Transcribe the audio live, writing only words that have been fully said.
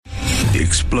The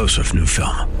explosive new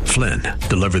film, Flynn,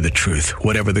 deliver the truth,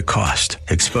 whatever the cost,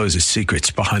 exposes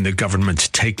secrets behind the government's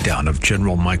takedown of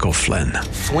General Michael Flynn.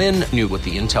 Flynn knew what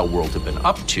the intel world had been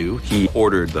up to. He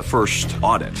ordered the first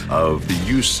audit of the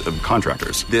use of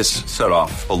contractors. This set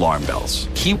off alarm bells.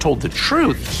 He told the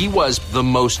truth. He was the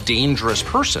most dangerous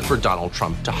person for Donald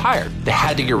Trump to hire. They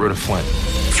had to get rid of Flynn.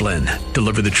 Flynn,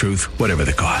 deliver the truth, whatever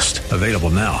the cost. Available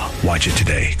now. Watch it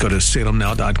today. Go to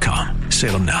salemnow.com.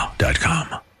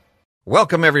 salemnow.com.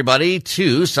 Welcome, everybody,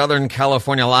 to Southern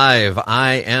California Live.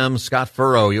 I am Scott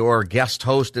Furrow, your guest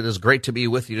host. It is great to be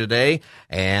with you today,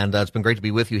 and it's been great to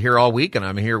be with you here all week, and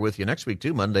I'm here with you next week,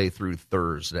 too, Monday through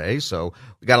Thursday. So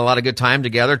we got a lot of good time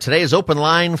together. Today is Open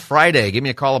Line Friday. Give me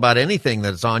a call about anything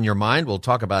that's on your mind. We'll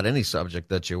talk about any subject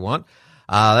that you want.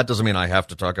 That doesn't mean I have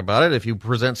to talk about it. If you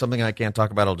present something I can't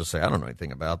talk about, I'll just say I don't know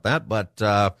anything about that. But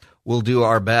we'll do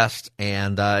our best.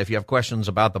 And if you have questions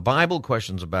about the Bible,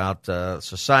 questions about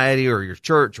society or your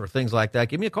church or things like that,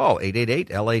 give me a call.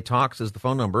 888-LA-TALKS is the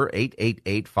phone number,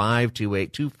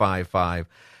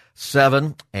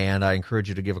 888-528-2557. And I encourage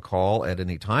you to give a call at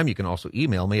any time. You can also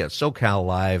email me at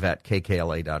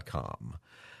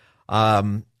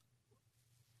socallive@kkla.com.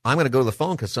 I'm going to go to the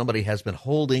phone because somebody has been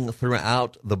holding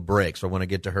throughout the break, so I want to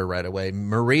get to her right away.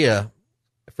 Maria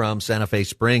from Santa Fe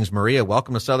Springs. Maria,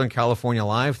 welcome to Southern California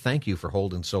Live. Thank you for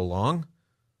holding so long.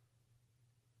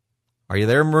 Are you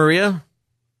there, Maria?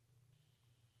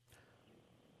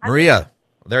 Maria,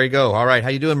 there you go. All right, how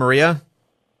you doing, Maria?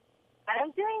 I'm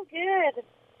doing good.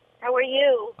 How are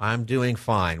you? I'm doing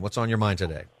fine. What's on your mind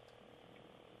today?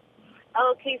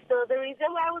 Okay, so the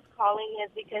reason why I was calling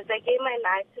is because I gave my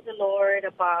life to the Lord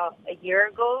about a year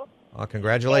ago. Oh,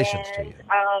 congratulations to you.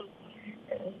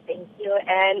 Thank you.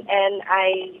 And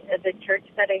the church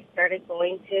that I started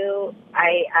going to,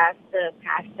 I asked the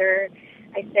pastor,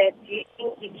 I said, do you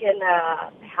think you can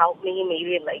help me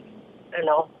maybe like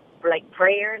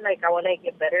prayer? Like I want to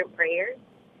get better in prayer.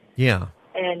 Yeah.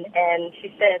 And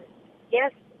she said,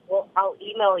 yes, well, I'll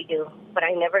email you. But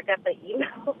I never got the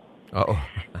email. Oh.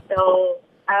 So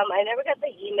I never got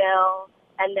the email,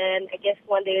 and then I guess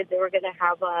one day they were going to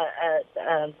have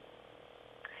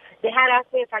they had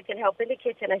asked me if I could help in the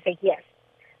kitchen. I said yes.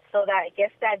 So that I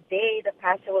guess that day the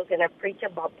pastor was going to preach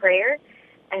about prayer,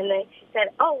 and then she said,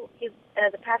 oh, the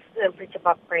pastor's going to preach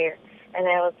about prayer. And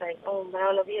I was like, oh, I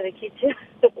don't know if you're in the kitchen.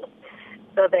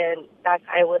 So then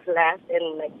I was left,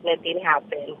 and like nothing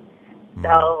happened. Mm.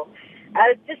 So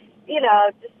just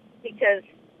because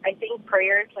I think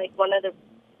prayer is like one of the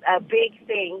big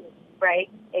things, right,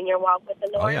 in your walk with the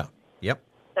Lord. Oh, yeah. Yep.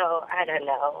 So, I don't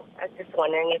know. I was just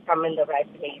wondering if I'm in the right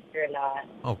place or not.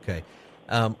 Okay.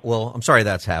 Well, I'm sorry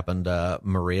that's happened,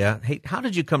 Maria. Hey, how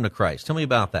did you come to Christ? Tell me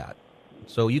about that.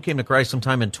 So you came to Christ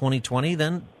sometime in 2020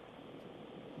 then?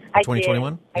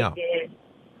 2021? I did.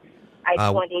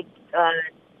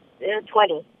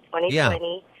 2020. Yeah.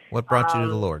 What brought you to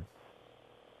the Lord?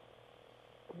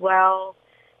 Well,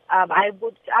 I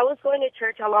was going to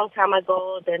church a long time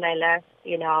ago. Then I left,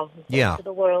 to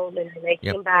the world, and then I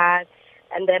came back.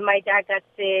 And then my dad got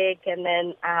sick, and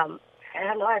then I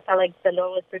don't know. I felt like the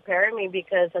Lord was preparing me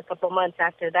because a couple months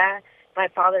after that, my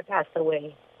father passed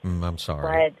away. I'm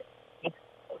sorry. But it's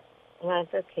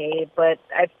okay. But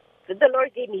the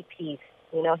Lord gave me peace.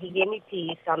 He gave me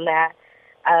peace on that.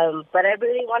 But I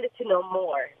really wanted to know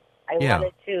more. I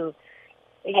wanted to,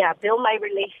 build my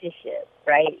relationship,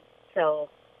 right? So.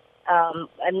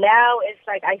 And now it's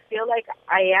like I feel like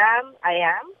I am,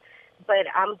 but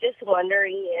I'm just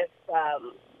wondering if, I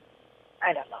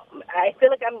don't know. I feel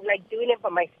like I'm like doing it for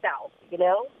myself,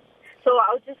 So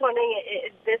I was just wondering,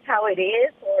 is this how it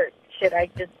is, or should I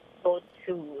just go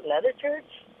to another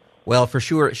church? Well, for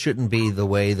sure, it shouldn't be the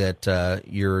way that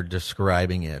you're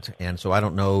describing it. And so I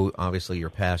don't know, obviously, your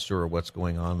pastor or what's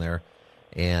going on there.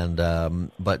 And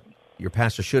but your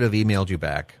pastor should have emailed you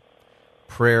back.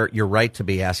 Prayer, you're right to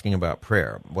be asking about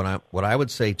prayer. What I would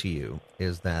say to you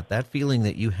is that feeling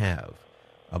that you have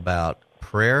about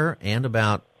prayer and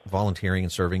about volunteering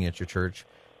and serving at your church,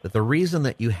 that the reason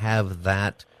that you have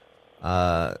that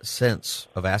sense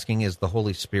of asking is the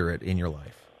Holy Spirit in your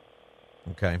life.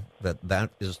 Okay? That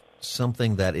is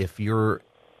something that if you're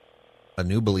a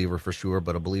new believer for sure,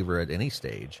 but a believer at any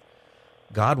stage,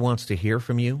 God wants to hear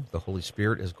from you. The Holy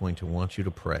Spirit is going to want you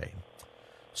to pray.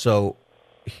 So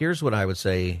here's what I would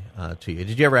say to you.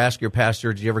 Did you ever ask your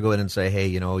pastor, did you ever go in and say, hey,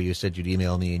 you said you'd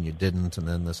email me and you didn't, and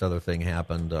then this other thing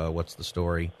happened. What's the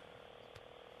story?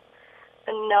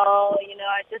 No,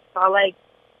 I just felt like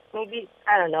maybe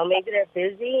they're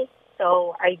busy,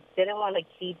 so I didn't want to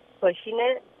keep pushing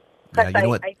it.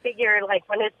 Because I figure, like,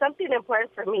 when it's something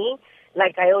important for me,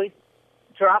 like, I always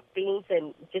drop things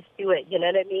and just do it, you know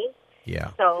what I mean?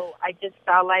 Yeah. So I just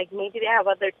felt like maybe they have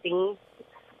other things.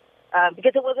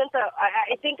 Because it wasn't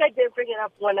I think I did bring it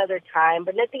up one other time,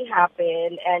 but nothing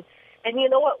happened. And you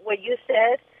know what you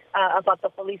said about the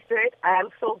Holy Spirit? I am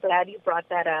so glad you brought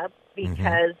that up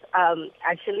because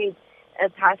actually a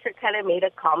pastor kind of made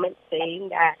a comment saying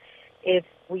that if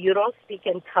you don't speak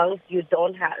in tongues, you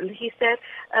don't have, he said,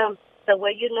 the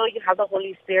way you know you have the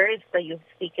Holy Spirit is that you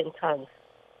speak in tongues.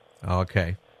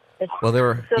 Okay. Well,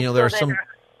 there are some,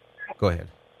 go ahead.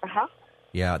 Uh-huh.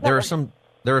 Yeah, there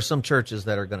are some churches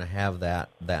that are going to have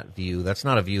that view. That's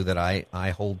not a view that I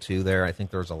hold to there. I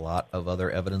think there's a lot of other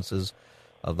evidences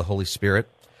of the Holy Spirit.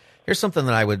 Here's something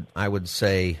that I would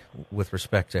say with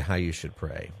respect to how you should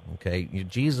pray. Okay,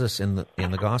 Jesus in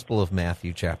the Gospel of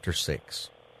Matthew chapter 6,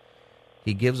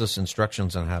 he gives us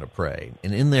instructions on how to pray,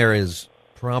 and in there is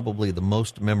probably the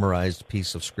most memorized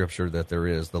piece of scripture that there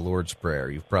is, the Lord's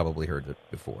Prayer. You've probably heard it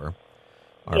before.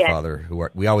 Our Father, who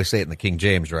art, we always say it in the King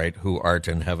James, right? Who art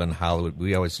in heaven, hallowed.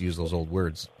 We always use those old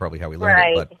words, probably how we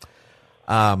learned it.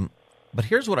 But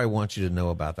here's what I want you to know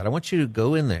about that. I want you to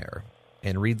go in there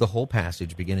and read the whole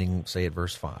passage, beginning, say, at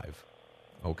verse 5,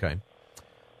 okay?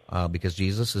 Because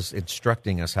Jesus is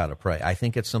instructing us how to pray. I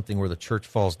think it's something where the church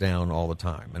falls down all the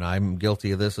time, and I'm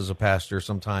guilty of this as a pastor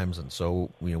sometimes, and so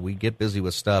we get busy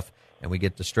with stuff, and we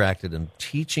get distracted in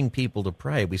teaching people to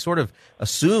pray. We sort of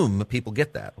assume people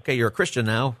get that. Okay, you're a Christian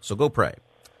now, so go pray.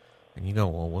 And you go,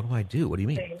 well, what do I do? What do you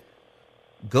mean?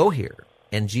 Go here.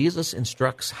 And Jesus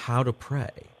instructs how to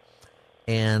pray.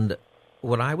 And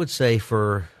what I would say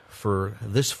for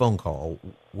this phone call,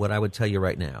 what I would tell you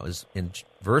right now is in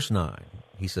verse 9,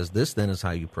 he says, this then is how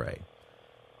you pray.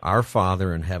 Our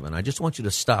Father in heaven. I just want you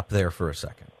to stop there for a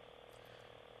second.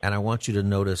 And I want you to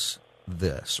notice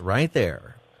this. Right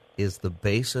there is the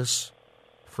basis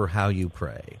for how you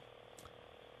pray.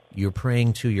 You're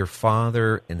praying to your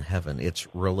Father in heaven. It's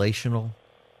relational.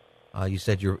 You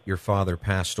said your father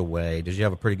passed away. Did you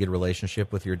have a pretty good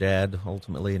relationship with your dad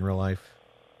ultimately in real life?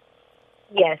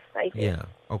 Yes, I did. Yeah,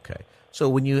 okay. So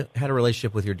when you had a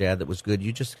relationship with your dad that was good,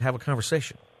 you just have a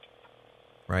conversation,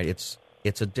 right?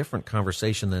 It's a different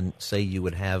conversation than, say, you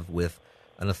would have with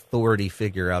an authority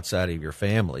figure outside of your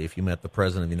family. If you met the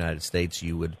President of the United States,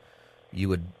 you would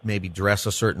maybe dress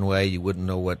a certain way. You wouldn't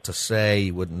know what to say.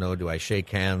 You wouldn't know, do I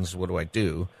shake hands? What do I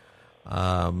do?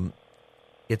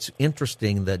 It's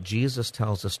interesting that Jesus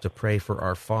tells us to pray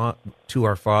for to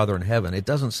our Father in heaven. It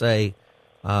doesn't say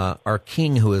our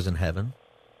King who is in heaven.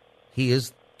 He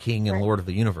is King and Lord of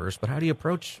the universe. But how do you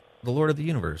approach the Lord of the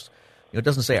universe? It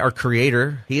doesn't say our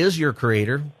Creator. He is your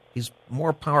Creator. He's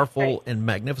more powerful and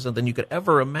magnificent than you could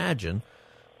ever imagine.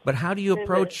 But how do you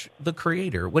approach the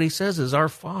Creator? What he says is our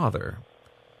Father.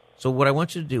 So what I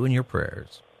want you to do in your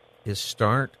prayers is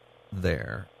start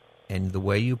there, and the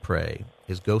way you pray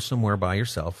is go somewhere by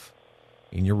yourself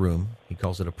in your room. He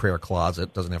calls it a prayer closet.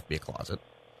 It doesn't have to be a closet.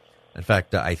 In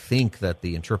fact, I think that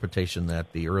the interpretation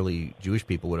that the early Jewish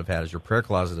people would have had is your prayer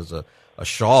closet is a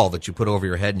shawl that you put over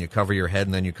your head and you cover your head,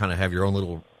 and then you kind of have your own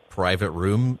little private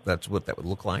room. That's what that would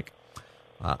look like.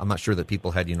 I'm not sure that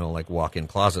people had, like walk-in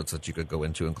closets that you could go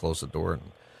into and close the door.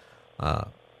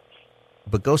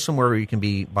 But go somewhere where you can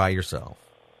be by yourself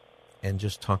and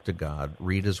just talk to God,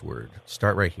 read His Word.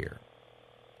 Start right here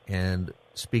and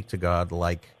speak to God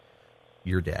like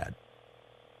your dad.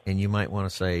 And you might want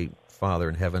to say, Father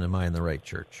in heaven, am I in the right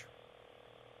church?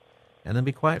 And then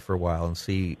be quiet for a while and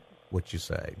see what you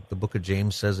say. The book of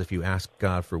James says if you ask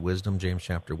God for wisdom, James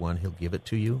chapter 1, He'll give it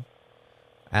to you.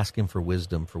 Ask Him for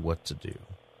wisdom for what to do.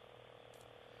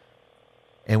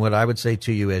 And what I would say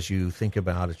to you as you think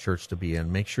about a church to be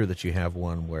in, make sure that you have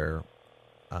one where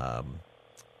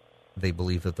they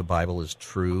believe that the Bible is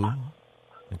true.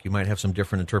 Like you might have some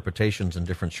different interpretations in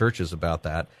different churches about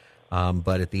that.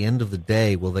 But at the end of the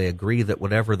day, will they agree that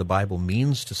whatever the Bible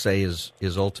means to say is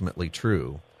ultimately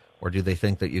true? Or do they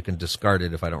think that you can discard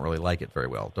it if I don't really like it very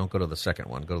well? Don't go to the second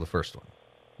one. Go to the first one,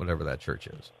 whatever that church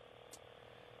is.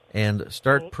 And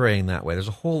start praying that way. There's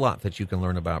a whole lot that you can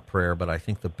learn about prayer, but I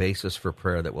think the basis for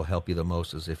prayer that will help you the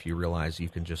most is if you realize you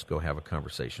can just go have a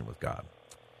conversation with God.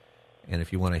 And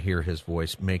if you want to hear His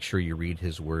voice, make sure you read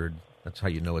His Word. That's how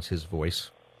you know it's His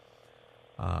voice.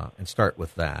 And start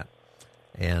with that.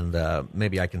 And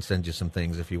maybe I can send you some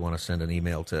things if you want to send an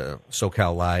email to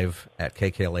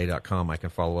SoCalLive@kkla.com. I can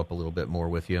follow up a little bit more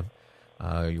with you.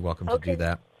 You're welcome to do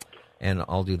that. And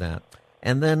I'll do that.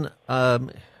 And then, I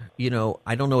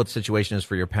don't know what the situation is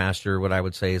for your pastor. What I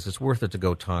would say is it's worth it to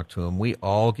go talk to him. We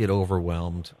all get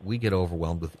overwhelmed. We get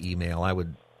overwhelmed with email.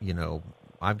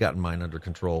 I've gotten mine under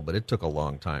control, but it took a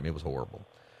long time. It was horrible.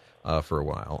 for a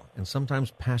while. And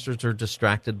sometimes pastors are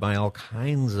distracted by all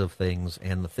kinds of things,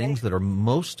 and the things that are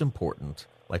most important,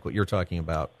 like what you're talking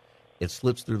about, it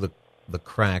slips through the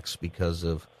cracks because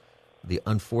of the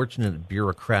unfortunate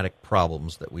bureaucratic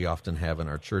problems that we often have in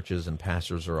our churches, and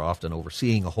pastors are often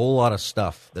overseeing a whole lot of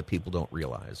stuff that people don't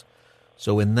realize.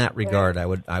 So in that regard,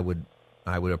 I would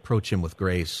approach him with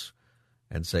grace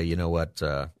and say, you know what,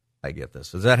 I get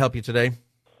this. Does that help you today?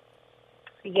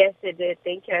 Yes, it did.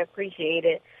 Thank you. I appreciate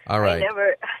it. All right. I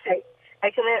never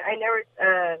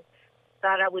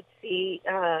thought I would see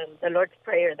the Lord's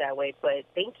Prayer that way, but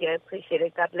thank you. I appreciate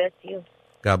it. God bless you.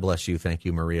 God bless you. Thank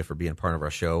you, Maria, for being part of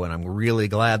our show, and I'm really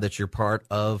glad that you're part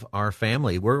of our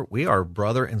family. We are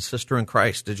brother and sister in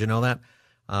Christ. Did you know that?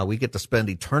 We get to spend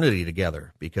eternity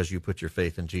together because you put your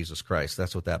faith in Jesus Christ.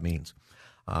 That's what that means.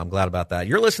 I'm glad about that.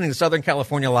 You're listening to Southern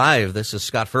California Live. This is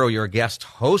Scott Furrow, your guest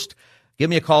host. Give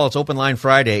me a call. It's Open Line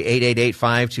Friday,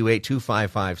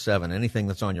 888-528-2557. Anything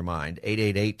that's on your mind,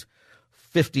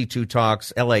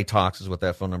 888-52-TALKS. LA Talks is what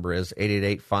that phone number is,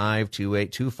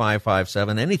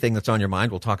 888-528-2557. Anything that's on your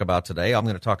mind, we'll talk about today. I'm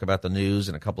going to talk about the news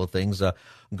and a couple of things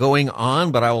going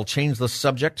on, but I will change the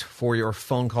subject for your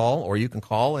phone call, or you can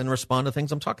call and respond to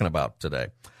things I'm talking about today.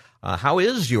 How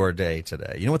is your day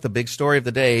today? You know what the big story of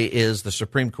the day is? The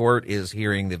Supreme Court is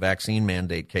hearing the vaccine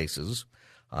mandate cases.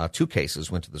 2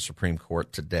 cases went to the Supreme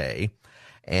Court today.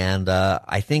 And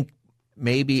I think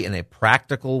maybe in a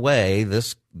practical way,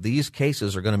 these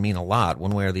cases are going to mean a lot,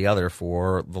 one way or the other,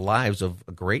 for the lives of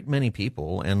a great many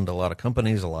people and a lot of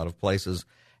companies, a lot of places.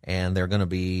 And they're going to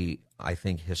be, I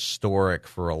think, historic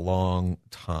for a long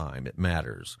time. It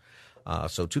matters.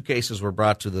 So 2 cases were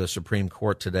brought to the Supreme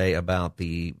Court today about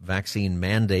the vaccine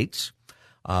mandates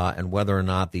and whether or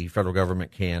not the federal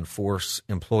government can force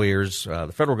employers.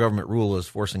 The federal government rule is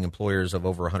forcing employers of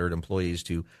over 100 employees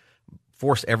to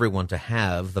force everyone to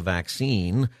have the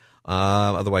vaccine.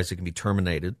 Otherwise, it can be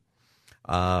terminated.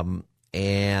 And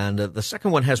the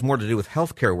second one has more to do with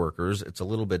healthcare workers. It's a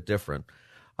little bit different.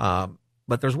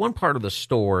 But there's one part of the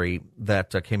story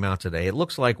that came out today. It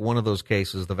looks like one of those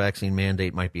cases, the vaccine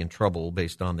mandate, might be in trouble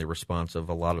based on the response of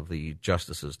a lot of the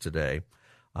justices today.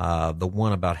 The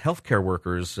one about healthcare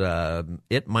workers,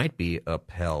 it might be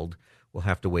upheld. We'll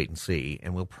have to wait and see,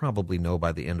 and we'll probably know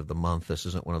by the end of the month. This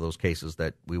isn't one of those cases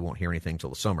that we won't hear anything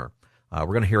till the summer. We're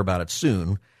going to hear about it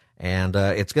soon, and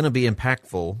it's going to be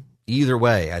impactful either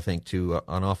way, I think, to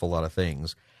an awful lot of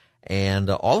things. And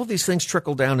all of these things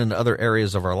trickle down into other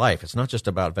areas of our life. It's not just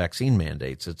about vaccine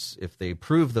mandates. It's if they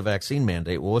approve the vaccine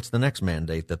mandate, well, what's the next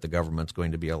mandate that the government's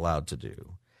going to be allowed to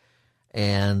do?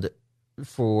 And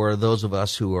for those of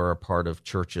us who are a part of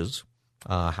churches,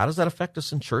 how does that affect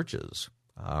us in churches?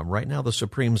 Right now, the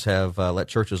Supremes have let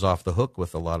churches off the hook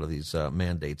with a lot of these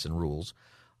mandates and rules.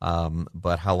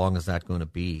 But how long is that going to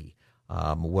be?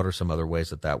 What are some other ways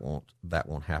that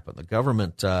won't happen? The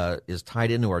government is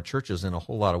tied into our churches in a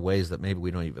whole lot of ways that maybe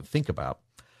we don't even think about.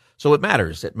 So it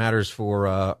matters. It matters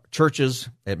for churches.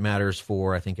 It matters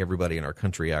for, I think, everybody in our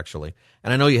country, actually.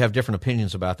 And I know you have different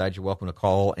opinions about that. You're welcome to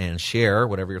call and share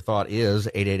whatever your thought is.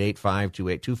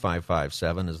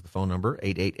 888-528-2557 is the phone number.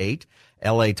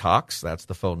 888-LA-TALKS, that's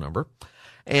the phone number.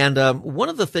 And one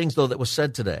of the things, though, that was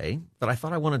said today that I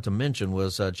thought I wanted to mention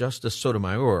was Justice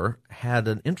Sotomayor had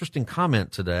an interesting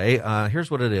comment today.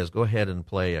 Here's what it is. Go ahead and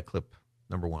play clip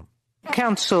number 1.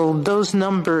 Counsel, those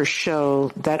numbers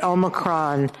show that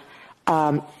Omicron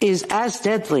is as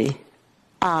deadly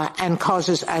and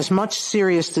causes as much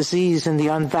serious disease in the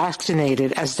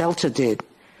unvaccinated as Delta did.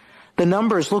 The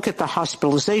numbers, look at the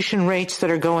hospitalization rates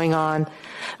that are going on.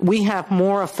 We have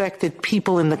more affected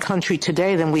people in the country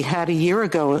today than we had a year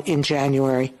ago in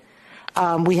January.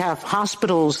 We have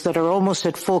hospitals that are almost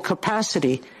at full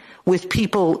capacity with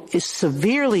people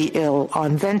severely ill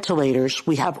on ventilators.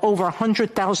 We have over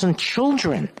 100,000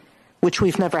 children, which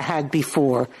we've never had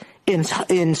before,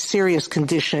 in serious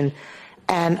condition,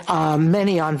 and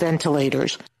many on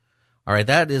ventilators. All right,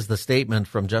 that is the statement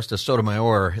from Justice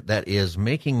Sotomayor that is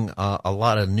making a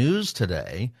lot of news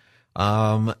today,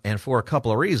 and for a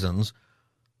couple of reasons.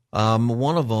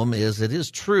 One of them is it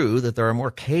is true that there are more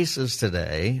cases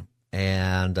today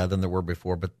and than there were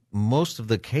before, but most of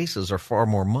the cases are far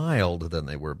more mild than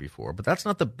they were before. But that's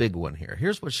not the big one here.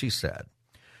 Here's what she said.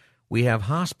 We have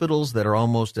hospitals that are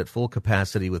almost at full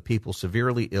capacity with people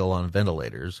severely ill on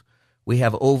ventilators. We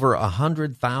have over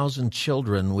 100,000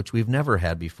 children, which we've never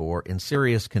had before, in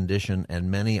serious condition,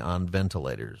 and many on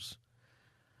ventilators.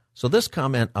 So this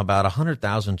comment about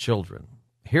 100,000 children,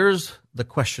 here's the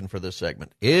question for this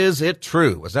segment. Is it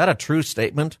true? Was that a true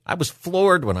statement? I was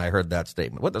floored when I heard that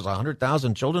statement. What, there's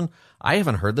 100,000 children? I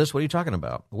haven't heard this. What are you talking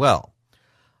about? Well,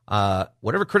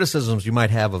 whatever criticisms you might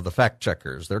have of the fact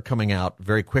checkers, they're coming out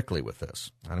very quickly with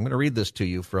this. I'm going to read this to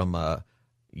you from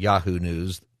Yahoo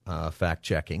News fact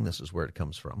checking. This is where it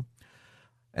comes from.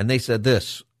 And they said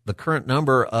this: the current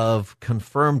number of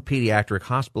confirmed pediatric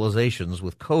hospitalizations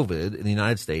with COVID in the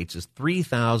United States is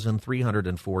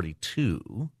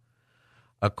 3,342,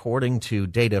 according to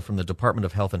data from the Department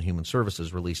of Health and Human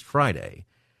Services released Friday.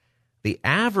 The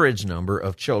average number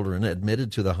of children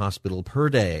admitted to the hospital per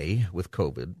day with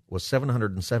COVID was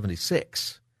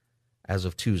 776 as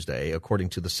of Tuesday, according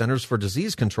to the Centers for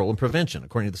Disease Control and Prevention,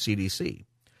 according to the CDC.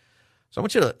 So I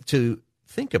want you to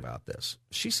think about this.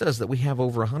 She says that we have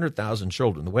over 100,000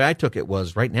 children. The way I took it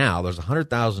was right now there's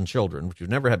 100,000 children, which we've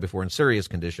never had before, in serious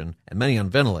condition, and many on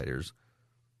ventilators.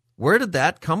 Where did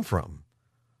that come from?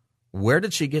 Where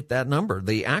did she get that number?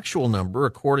 The actual number,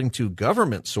 according to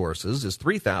government sources, is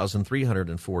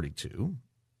 3,342.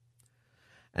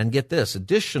 And get this,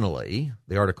 additionally,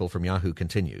 the article from Yahoo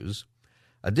continues,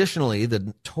 additionally,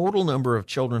 the total number of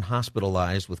children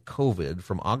hospitalized with COVID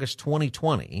from August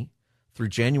 2020 through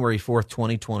January 4th,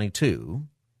 2022,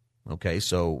 okay,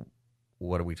 so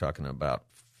what are we talking about,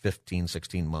 15,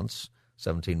 16 months,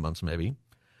 17 months maybe,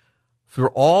 for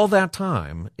all that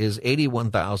time is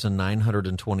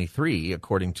 81,923,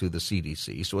 according to the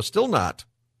CDC. So it's still not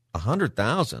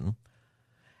 100,000.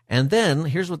 And then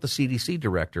here's what the CDC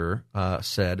director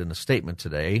said in a statement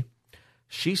today.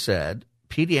 She said,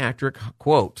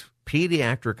 quote,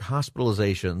 pediatric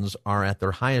hospitalizations are at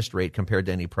their highest rate compared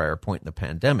to any prior point in the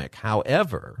pandemic.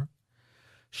 However,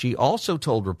 she also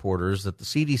told reporters that the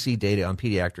CDC data on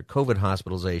pediatric COVID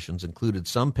hospitalizations included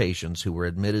some patients who were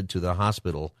admitted to the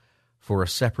hospital for a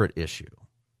separate issue.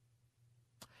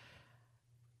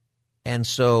 And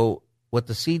so what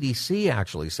the CDC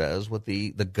actually says, what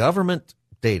the government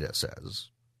data says,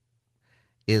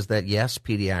 is that, yes,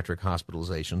 pediatric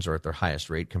hospitalizations are at their highest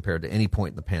rate compared to any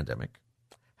point in the pandemic.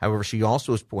 However, she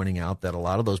also is pointing out that a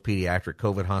lot of those pediatric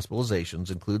COVID hospitalizations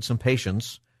include some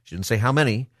patients, she didn't say how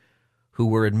many, who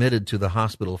were admitted to the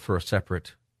hospital for a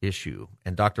separate issue.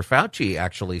 And Dr. Fauci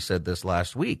actually said this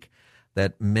last week,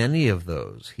 that many of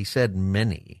those, he said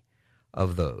many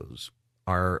of those,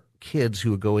 are kids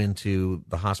who would go into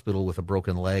the hospital with a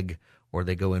broken leg, or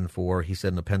they go in for, he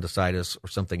said, an appendicitis or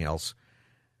something else.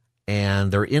 And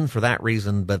they're in for that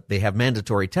reason, but they have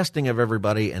mandatory testing of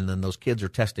everybody, and then those kids are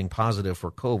testing positive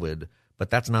for COVID, but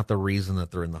that's not the reason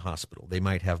that they're in the hospital. They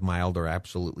might have mild or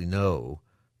absolutely no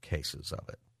cases of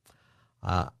it.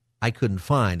 I couldn't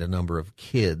find a number of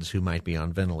kids who might be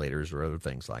on ventilators or other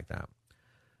things like that.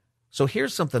 So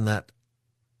here's something that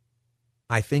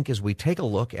I think as we take a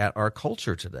look at our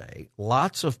culture today,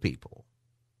 lots of people,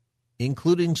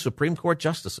 including Supreme Court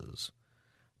justices,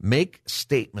 make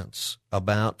statements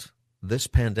about this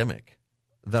pandemic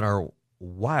that are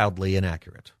wildly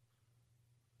inaccurate.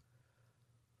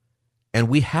 And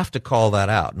we have to call that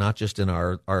out, not just in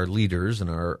our leaders and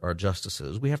our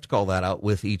justices. We have to call that out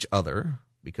with each other,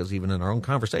 because even in our own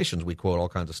conversations, we quote all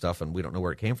kinds of stuff and we don't know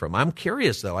where it came from. I'm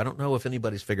curious, though. I don't know if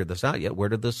anybody's figured this out yet. Where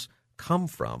did this come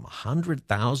from?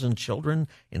 100,000 children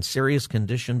in serious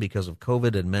condition because of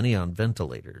COVID and many on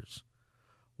ventilators.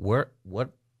 What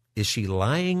is she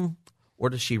lying,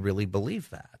 or does she really believe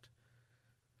that?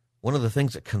 One of the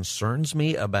things that concerns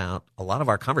me about a lot of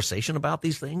our conversation about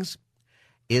these things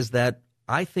is that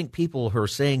I think people who are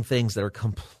saying things that are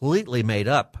completely made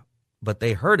up, but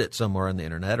they heard it somewhere on the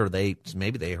internet, or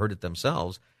maybe they heard it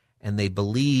themselves, and they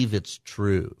believe it's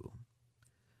true.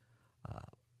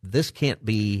 This cannot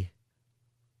be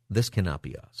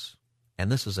us.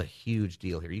 And this is a huge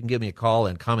deal here. You can give me a call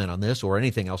and comment on this or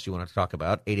anything else you want to talk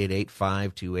about,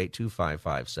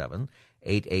 888-528-2557,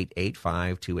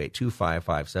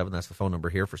 888-528-2557. That's the phone number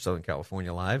here for Southern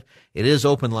California Live. It is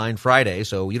Open Line Friday,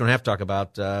 so you don't have to talk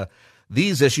about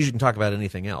these issues. You can talk about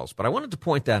anything else. But I wanted to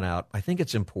point that out. I think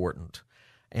it's important.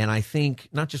 And I think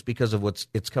not just because of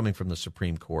it's coming from the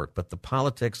Supreme Court, but the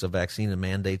politics of vaccine and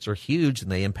mandates are huge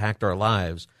and they impact our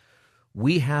lives.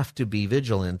 We have to be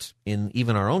vigilant in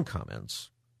even our own comments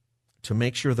to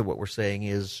make sure that what we're saying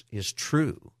is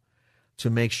true, to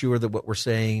make sure that what we're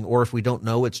saying, or if we don't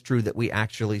know it's true, that we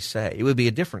actually say. It would be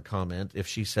a different comment if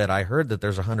she said, I heard that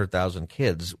there's 100,000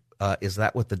 kids. Is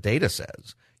that what the data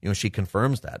says? She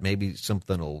confirms that. Maybe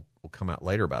something will come out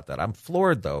later about that. I'm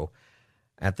floored, though,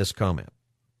 at this comment.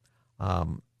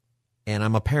 And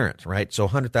I'm a parent, right? So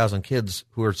 100,000 kids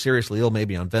who are seriously ill,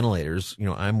 maybe on ventilators,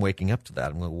 I'm waking up to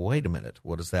that. I'm going, wait a minute,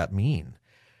 what does that mean?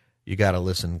 You got to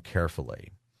listen carefully.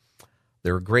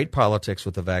 There are great politics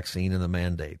with the vaccine and the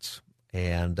mandates,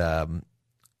 and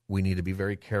we need to be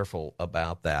very careful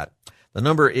about that. The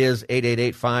number is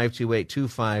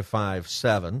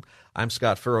 888-528-2557. I'm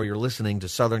Scott Furrow. You're listening to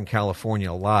Southern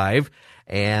California Live,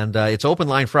 and it's Open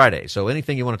Line Friday. So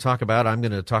anything you want to talk about, I'm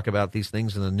going to talk about these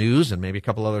things in the news and maybe a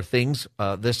couple other things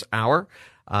this hour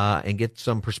and get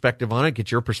some perspective on it, get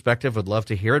your perspective. I'd love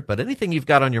to hear it. But anything you've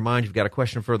got on your mind, you've got a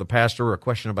question for the pastor or a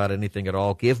question about anything at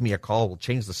all, give me a call. We'll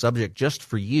change the subject just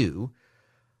for you.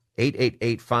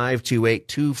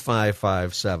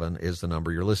 888-528-2557 is the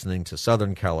number. You're listening to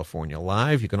Southern California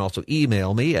Live. You can also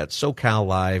email me at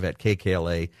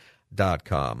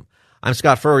socallive@kkla.com. I'm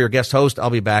Scott Furrow, your guest host. I'll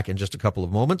be back in just a couple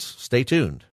of moments. Stay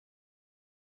tuned.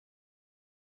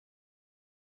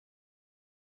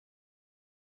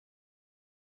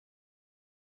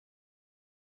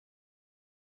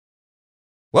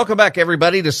 Welcome back,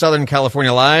 everybody, to Southern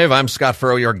California Live. I'm Scott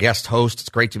Furrow, your guest host. It's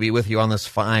great to be with you on this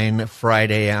fine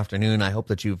Friday afternoon. I hope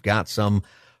that you've got some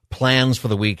plans for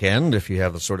the weekend, if you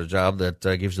have the sort of job that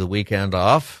gives you the weekend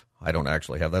off. I don't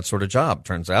actually have that sort of job,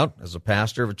 turns out, as a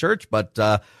pastor of a church, but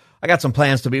I got some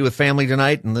plans to be with family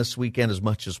tonight and this weekend as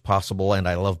much as possible, and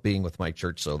I love being with my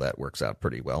church, so that works out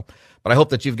pretty well. But I hope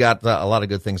that you've got a lot of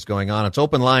good things going on. It's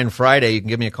Open Line Friday. You can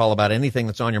give me a call about anything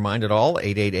that's on your mind at all,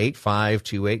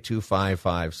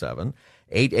 888-528-2557.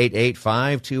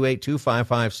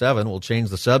 888-528-2557. We'll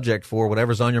change the subject for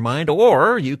whatever's on your mind,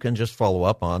 or you can just follow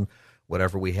up on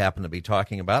whatever we happen to be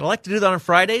talking about. I like to do that on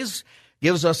Fridays.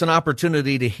 Gives us an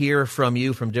opportunity to hear from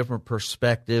you from different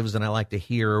perspectives, and I like to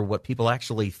hear what people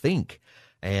actually think.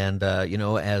 And,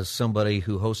 as somebody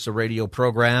who hosts a radio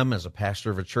program, as a pastor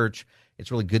of a church,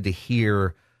 it's really good to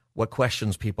hear what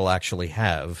questions people actually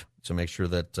have to make sure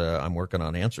that I'm working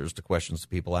on answers to questions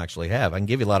that people actually have. I can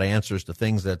give you a lot of answers to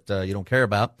things that you don't care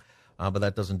about, but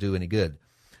that doesn't do any good.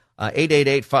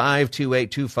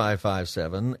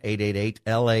 888-528-2557,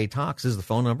 888-LA-TALKS is the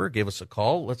phone number. Give us a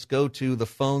call. Let's go to the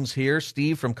phones here.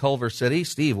 Steve from Culver City.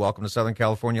 Steve, welcome to Southern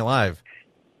California Live.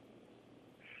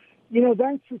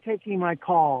 Thanks for taking my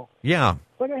call. Yeah.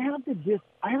 But I have to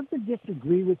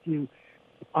disagree with you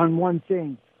on one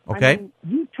thing. Okay. I mean,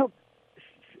 you took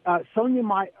Sonia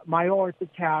Mayor to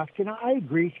task, and I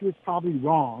agree she was probably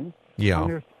wrong on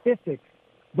her statistics.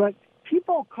 But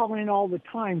people call in all the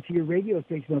time to your radio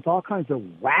station with all kinds of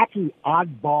wacky,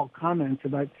 oddball comments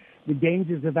about the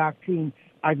dangers of vaccine.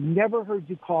 I've never heard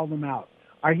you call them out.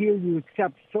 I hear you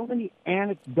accept so many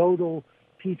anecdotal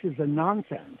pieces of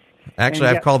nonsense. Actually,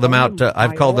 I've called them out.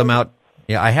 I've called them out.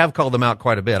 Yeah, I have called them out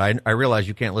quite a bit. I realize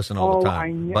you can't listen all the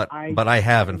time, but I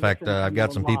have. In fact, I've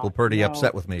got some people pretty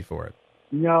upset with me for it.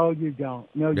 No, you don't.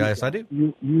 Yes, I do.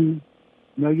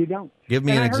 No, you don't. Give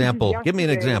me an example. Give me an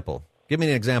example. Give me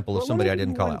an example of somebody I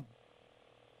didn't call out.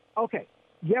 Okay.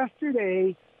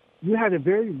 Yesterday, you had a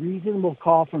very reasonable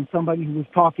call from somebody who was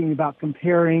talking about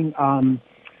comparing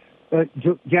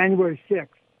January 6th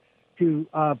to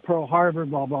Pearl Harbor,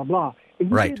 blah, blah, blah.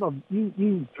 And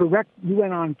you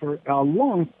went on for a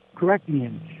long correcting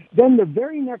him. Then the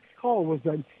very next call was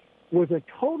a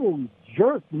total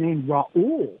jerk named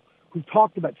Raul who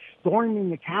talked about storming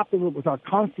the Capitol. It was our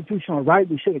constitutional right.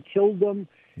 We should have killed them.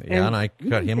 Yeah, and I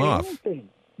cut him off.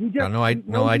 No, I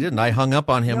didn't. I hung up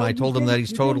on him. I told him that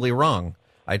he's totally wrong.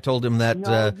 I told him that.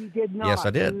 No, you did not. Yes,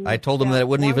 I did. I told him that it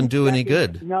wouldn't even do any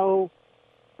good. No,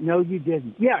 you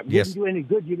didn't. Yeah, it didn't do any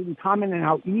good. You didn't comment on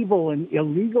how evil and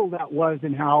illegal that was,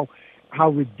 and how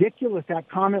ridiculous that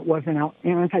comment was, and how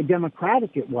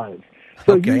anti-democratic it was.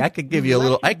 So okay, I could give you a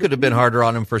little. I could have been harder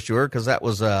on him for sure, because that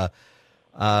was. You're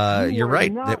right.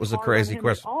 It was a crazy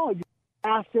question. You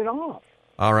passed it off.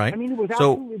 All right. I mean, it was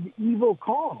absolutely an evil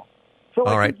call. So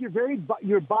I think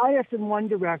you're biased in one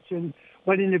direction,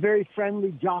 but in a very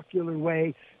friendly, jocular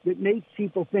way that makes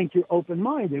people think you're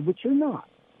open-minded, which you're not.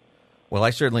 Well,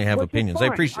 I certainly have opinions.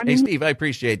 Hey, Steve, I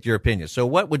appreciate your opinion. So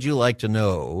what would you like to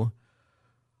know?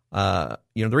 The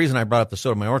reason I brought up the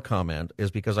Sotomayor comment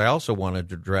is because I also wanted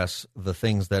to address the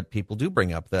things that people do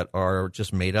bring up that are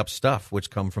just made-up stuff, which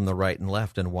come from the right and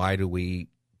left, and why do we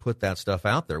put that stuff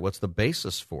out there? What's the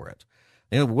basis for it?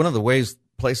 One of the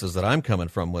places that I'm coming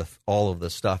from with all of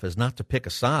this stuff is not to pick a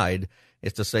side.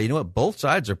 It's to say, both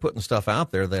sides are putting stuff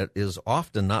out there that is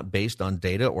often not based on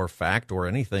data or fact or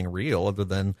anything real other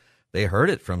than they heard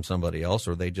it from somebody else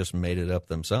or they just made it up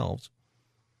themselves.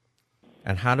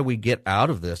 And how do we get out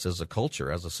of this as a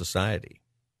culture, as a society?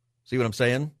 See what I'm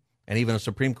saying? And even a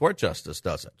Supreme Court justice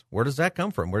does it. Where does that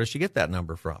come from? Where does she get that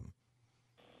number from?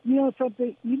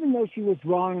 Something, even though she was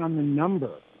wrong on the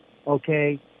number,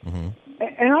 okay, mm-hmm.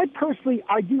 And I personally,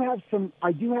 I do have some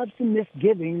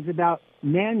misgivings about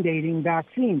mandating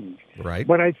vaccines. Right.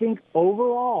 But I think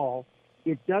overall,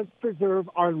 it does preserve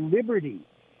our liberty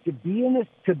to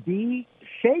be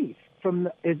safe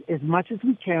as much as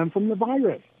we can from the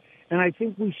virus. And I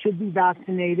think we should be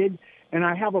vaccinated. And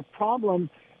I have a problem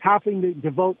having to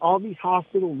devote all these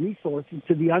hospital resources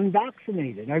to the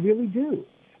unvaccinated. I really do.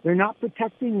 They're not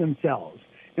protecting themselves.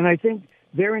 And I think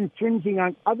they're infringing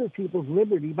on other people's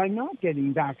liberty by not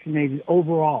getting vaccinated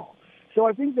overall. So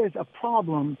I think there's a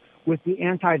problem with the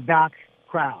anti-vax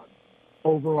crowd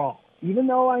overall. Even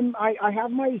though I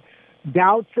have my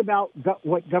doubts about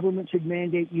what government should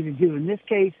mandate you to do. In this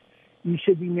case, you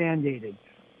should be mandated.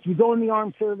 If you go in the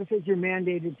armed services, you're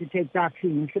mandated to take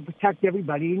vaccines to protect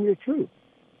everybody in your troops.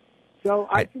 So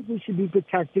I think we should be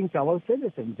protecting fellow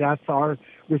citizens. That's our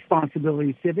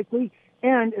responsibility civically,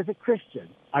 and as a Christian,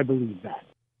 I believe that.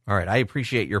 All right. I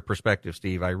appreciate your perspective,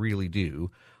 Steve. I really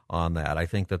do on that. I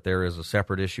think that there is a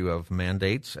separate issue of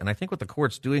mandates, and I think what the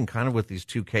court's doing kind of with these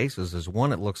two cases is,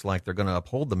 one, it looks like they're going to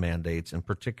uphold the mandates, in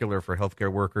particular for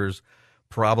healthcare workers,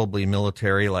 probably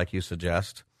military, like you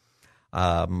suggest.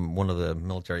 One of the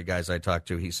military guys I talked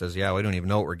to, he says, yeah, we don't even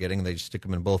know what we're getting. They just stick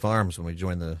them in both arms when we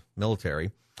join the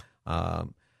military,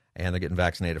 and they're getting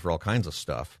vaccinated for all kinds of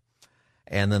stuff.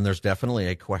 And then there's definitely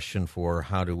a question for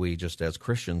how do we, just as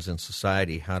Christians in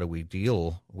society, how do we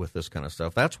deal with this kind of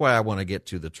stuff? That's why I want to get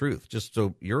to the truth. Just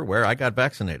so you're aware, I got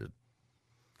vaccinated.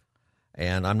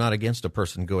 And I'm not against a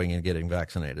person going and getting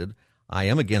vaccinated. I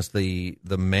am against the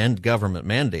government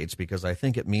mandates because I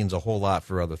think it means a whole lot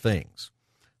for other things.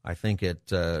 I think it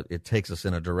takes us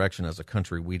in a direction as a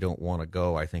country we don't want to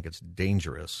go. I think it's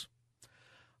dangerous.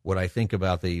 What I think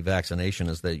about the vaccination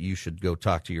is that you should go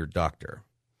talk to your doctor.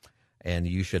 And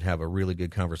you should have a really good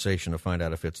conversation to find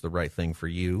out if it's the right thing for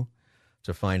you,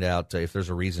 to find out if there's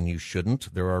a reason you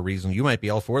shouldn't. There are reasons you might be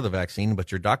all for the vaccine,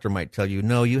 but your doctor might tell you,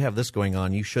 no, you have this going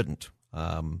on, you shouldn't.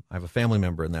 I have a family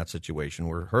member in that situation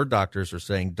where her doctors are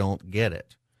saying, don't get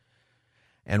it.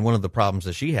 And one of the problems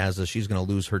that she has is she's going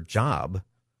to lose her job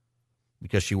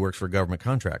because she works for a government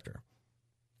contractor.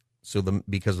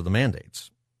 Because of the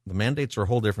mandates. The mandates are a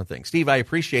whole different thing. Steve, I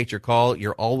appreciate your call.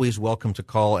 You're always welcome to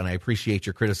call, and I appreciate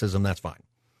your criticism. That's fine.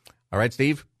 All right,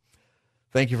 Steve?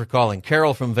 Thank you for calling.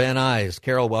 Carol from Van Nuys.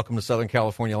 Carol, welcome to Southern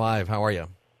California Live. How are you?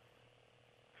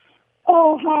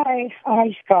 Oh, hi.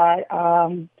 Hi, Scott.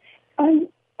 I'm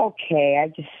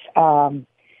okay.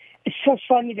 It's so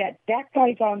funny that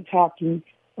guy's on talking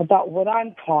about what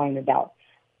I'm calling about.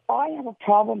 I have a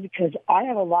problem because I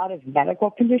have a lot of medical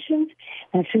conditions,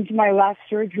 and since my last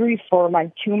surgery for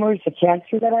my tumors, the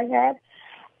cancer that I had,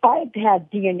 I've had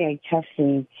DNA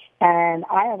testing, and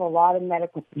I have a lot of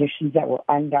medical conditions that were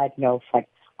undiagnosed. Like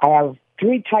I have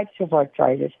 3 types of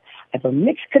arthritis. I have a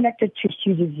mixed connective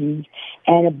tissue disease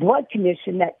and a blood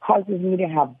condition that causes me to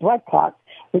have blood clots,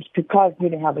 which could cause me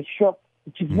to have a stroke,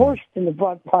 which is worse than the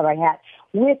blood clot I had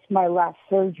with my last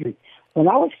surgery. When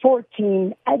I was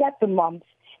 14, I got the mumps.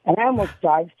 And I almost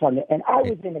died from it, and I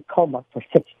was in a coma for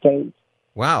 6 days.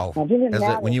 Wow.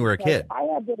 When you were a kid? I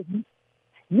had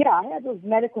those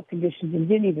medical conditions and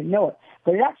didn't even know it.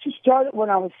 But it actually started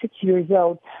when I was 6 years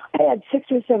old. I had 6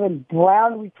 or 7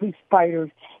 brown recluse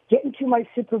spiders get into my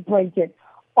sleeper blanket,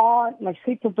 on my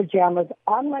sleeper pajamas,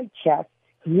 on my chest,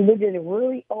 because we lived in a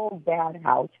really old, bad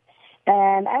house.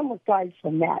 And I almost died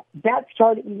from that. That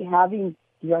started me having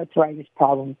the arthritis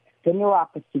problem, the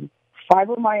neuropathy,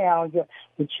 fibromyalgia,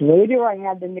 which later I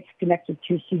had the mixed connective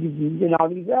tissue disease and all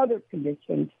these other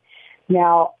conditions.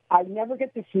 Now, I never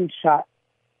get the flu shot,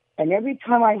 and every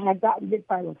time I had gotten bit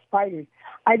by those spiders,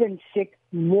 I've been sick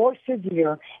more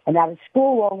severe and out of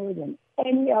school longer than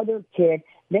any other kid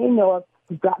they know of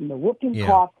who's gotten the whooping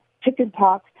cough, chicken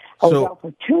pox. I was out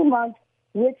for 2 months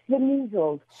with the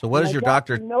measles. So what does your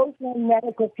doctor... She knows my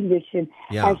medical condition,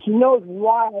 and she knows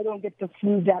why I don't get the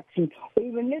flu vaccine or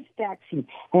even this vaccine.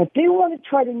 And if they want to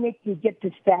try to make me get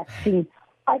this vaccine,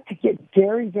 I could get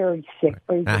very, very sick.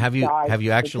 Now, have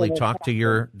you actually talked to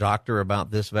your doctor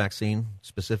about this vaccine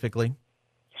specifically?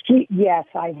 Yes,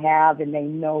 I have, and they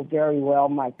know very well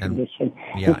my condition.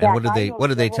 Yeah, fact, and what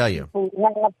did they tell you?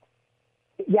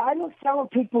 I know several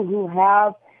people who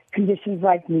have conditions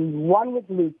like me. One with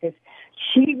lupus.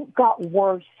 She got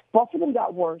worse. Both of them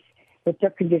got worse with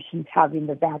their conditions having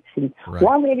the vaccine. Right.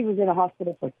 One lady was in a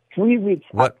hospital for 3 weeks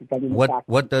after getting the vaccine.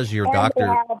 What does your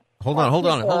doctor... Hold on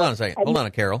a second. Hold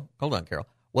on, Carol.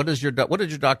 What did your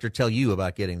doctor tell you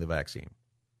about getting the vaccine?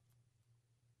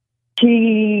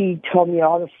 She told me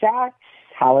all the facts,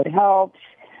 how it helps.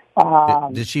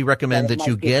 Did she recommend that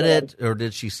you get it, or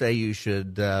did she say you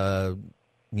should go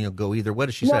either? What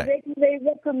did she say? They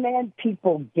recommend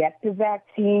people get the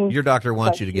vaccine. Your doctor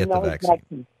wants you to get the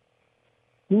vaccine.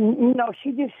 No,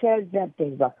 she just says that they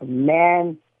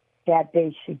recommend that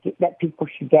people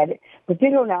should get it, but they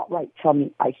don't outright tell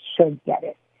me I should get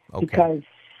it because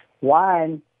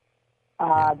One,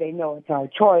 they know it's our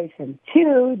choice, and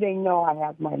two, they know I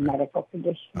have my medical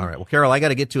condition. All right. Well, Carol, I got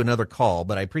to get to another call,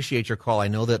 but I appreciate your call. I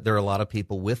know that there are a lot of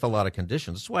people with a lot of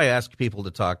conditions. That's why I ask people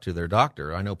to talk to their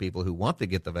doctor. I know people who want to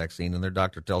get the vaccine, and their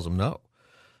doctor tells them no.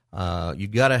 You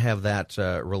got to have that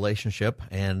relationship,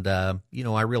 and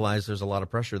I realize there's a lot of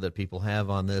pressure that people have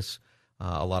on this,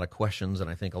 a lot of questions, and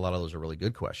I think a lot of those are really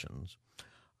good questions.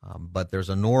 But there's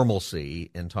a normalcy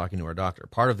in talking to our doctor.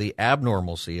 Part of the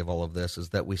abnormalcy of all of this is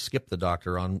that we skip the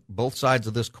doctor on both sides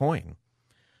of this coin.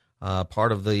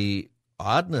 Part of the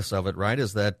oddness of it, right,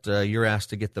 is that you're asked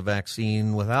to get the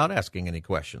vaccine without asking any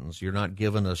questions. You're not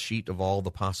given a sheet of all the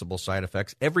possible side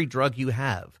effects. Every drug you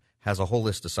have has a whole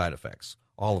list of side effects,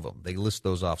 all of them. They list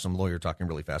those off. Some lawyer talking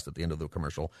really fast at the end of the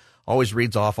commercial always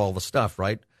reads off all the stuff,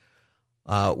 right?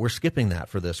 We're skipping that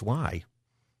for this. Why?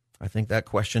 I think that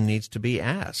question needs to be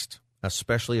asked,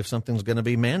 especially if something's going to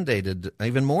be mandated.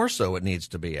 Even more so, it needs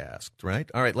to be asked, right?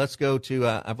 All right, let's go to,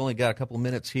 I've only got a couple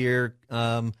minutes here.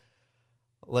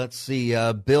 Let's see,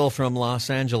 Bill from Los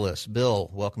Angeles.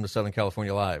 Bill, welcome to Southern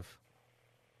California Live.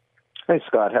 Hey,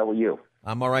 Scott, how are you?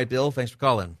 I'm all right, Bill. Thanks for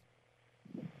calling.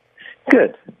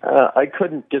 Good. I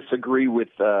couldn't disagree with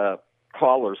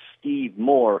caller Steve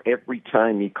more. Every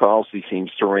time he calls, he seems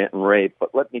to rant and rave.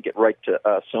 But let me get right to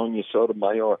Sonia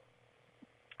Sotomayor.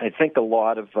 I think a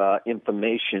lot of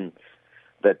information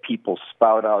that people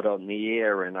spout out on the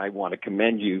air, and I want to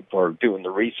commend you for doing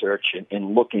the research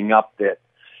and looking up that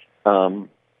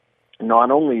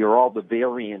not only are all the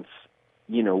variants,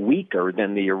 weaker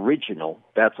than the original.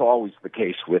 That's always the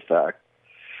case with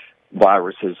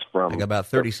viruses from I got about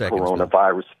 30 seconds,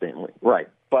 coronavirus family. Right.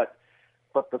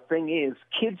 But the thing is,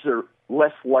 kids are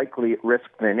less likely at risk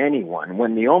than anyone.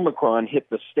 When the Omicron hit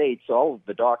the States, all of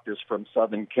the doctors from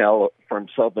Southern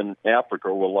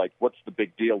Africa were like, what's the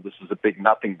big deal? This is a big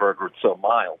nothing burger. It's so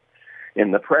mild.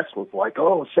 And the press was like,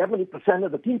 70%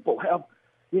 of the people have,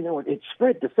 it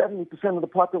spread to 70% of the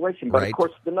population. But, Of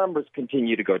course, the numbers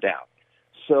continue to go down.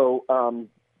 So,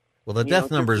 the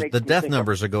death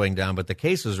numbers are going down, but the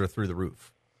cases are through the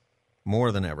roof.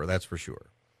 More than ever, that's for sure.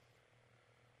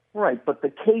 Right, but the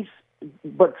case,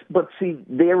 but see,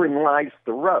 therein lies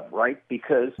the rub, right?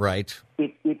 Because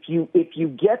if you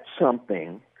get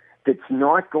something that's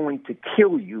not going to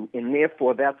kill you, and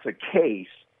therefore that's a case,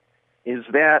 is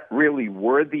that really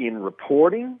worthy in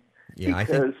reporting? Yeah,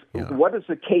 because what does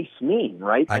a case mean,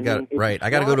 right? I got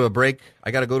to go to a break.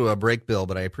 Bill,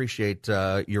 but I appreciate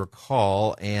your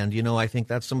call, and I think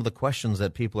that's some of the questions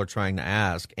that people are trying to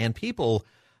ask, and people.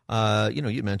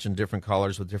 You mentioned different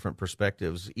callers with different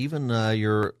perspectives. Even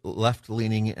your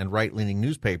left-leaning and right-leaning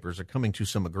newspapers are coming to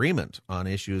some agreement on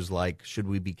issues like, should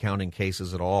we be counting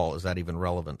cases at all? Is that even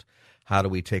relevant? How do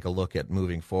we take a look at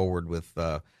moving forward with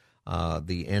the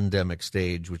endemic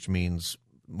stage, which means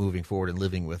moving forward and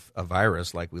living with a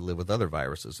virus like we live with other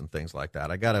viruses and things like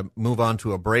that? I got to move on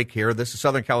to a break here. This is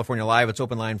Southern California Live. It's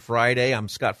Open Line Friday. I'm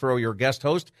Scott Furrow, your guest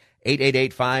host,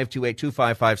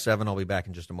 888-528-2557. I'll be back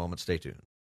in just a moment. Stay tuned.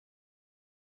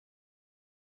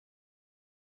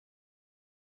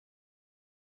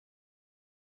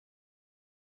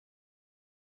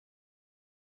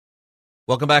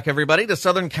 Welcome back, everybody, to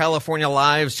Southern California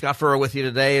Live. Scott Furrow with you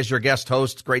today as your guest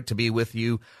host. Great to be with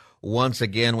you once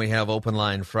again. We have Open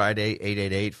Line Friday,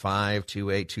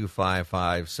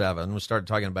 888-528-2557. We started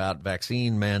talking about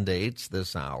vaccine mandates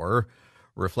this hour,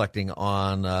 reflecting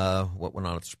on what went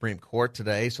on at the Supreme Court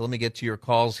today. So let me get to your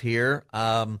calls here.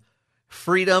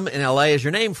 Freedom in L.A. Is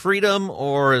your name Freedom,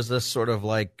 or is this sort of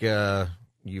like your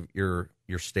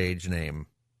stage name?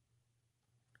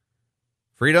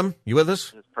 Freedom, you with us?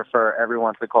 Just prefer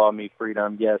everyone to call me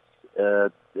Freedom. Yes,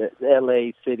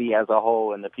 L.A. City as a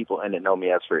whole and the people in it know me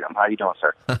as Freedom. How you doing,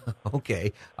 sir?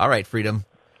 Okay. All right, Freedom.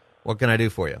 What can I do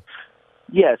for you?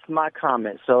 Yes, my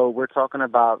comment. So we're talking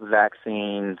about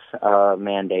vaccines,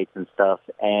 mandates and stuff,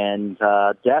 and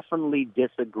definitely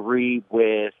disagree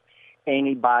with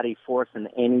anybody forcing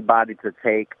anybody to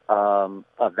take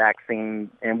a vaccine.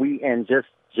 And just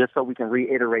so we can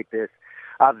reiterate this,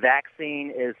 a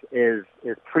vaccine is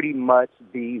pretty much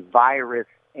the virus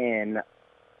in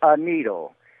a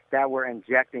needle that we're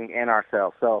injecting in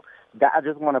ourselves. So I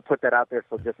just want to put that out there,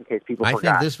 so just in case people forgot. I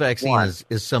think this vaccine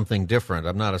is something different.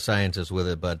 I'm not a scientist with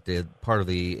it, but part of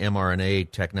the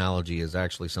mRNA technology is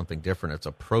actually something different. It's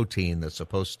a protein that's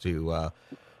supposed to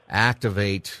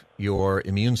activate your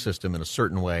immune system in a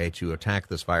certain way to attack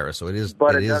this virus. So it is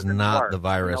not work. The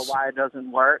virus. You know why it doesn't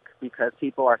work? Because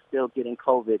people are still getting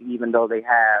COVID even though they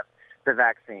have the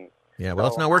vaccine. Yeah, well,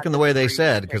 it's not working the way they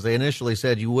said, because they initially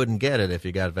said you wouldn't get it if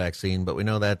you got a vaccine, but we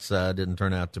know that didn't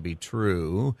turn out to be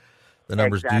true. The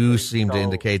numbers do seem to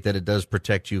indicate that it does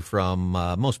protect you from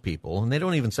most people, and they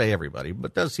don't even say everybody,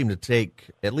 but does seem to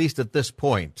take, at least at this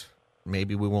point,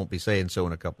 maybe we won't be saying so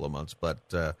in a couple of months, but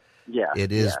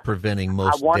it is preventing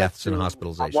most deaths and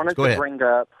hospitalizations. I wanted to bring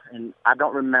up, and I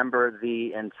don't remember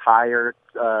the entire,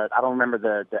 I don't remember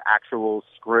the actual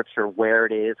scripture where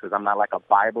it is, because I'm not like a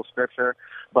Bible scripture,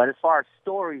 but as far as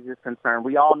stories is concerned,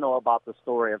 we all know about the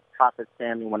story of Prophet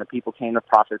Samuel, when the people came to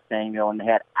Prophet Samuel and they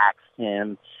had asked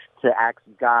him to ask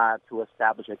God to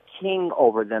establish a king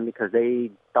over them because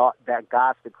they thought that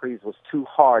God's decrees was too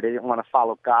hard. They didn't want to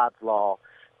follow God's law.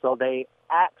 So they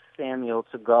asked Samuel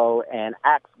to go and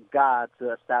ask God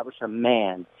to establish a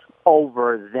man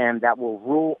over them that will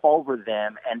rule over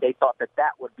them, and they thought that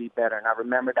that would be better. And I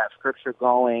remember that scripture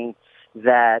going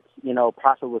that,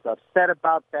 prophet was upset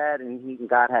about that, and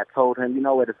God had told him,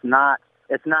 it's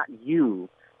not you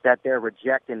that they're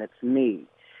rejecting, it's me.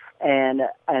 And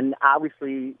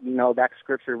obviously, that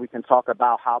scripture, we can talk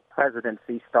about how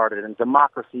presidency started and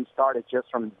democracy started just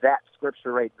from that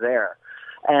scripture right there.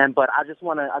 But I just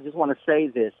want to say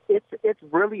this: it's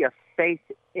really a faith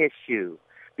issue,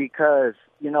 because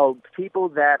people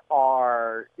that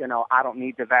are I don't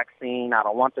need the vaccine, I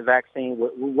don't want the vaccine,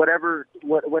 whatever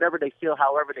they feel,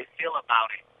 however they feel about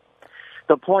it.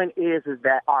 The point is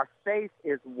that our faith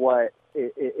is what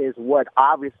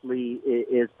obviously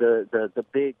is the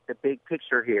big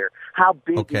picture here. How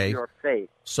big is your faith?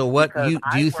 So what do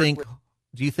you think?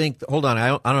 Do you think? Hold on, I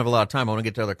don't have a lot of time. I want to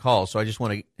get to other calls, so I just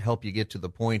want to help you get to the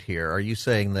point here. Are you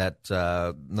saying that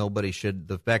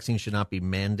the vaccine should not be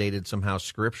mandated somehow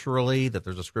scripturally? That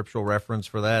there's a scriptural reference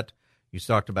for that? You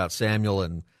talked about Samuel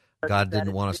and God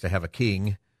didn't want us to have a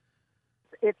king.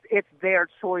 It's their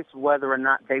choice whether or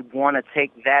not they want to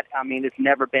take that. I mean, it's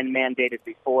never been mandated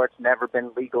before. It's never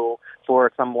been legal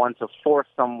for someone to force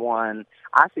someone.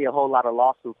 I see a whole lot of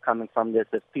lawsuits coming from this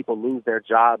if people lose their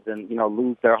jobs and,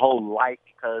 lose their whole life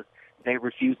because they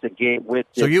refuse to get with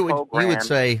this program. So you would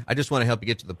say, I just want to help you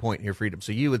get to the point here, Freedom.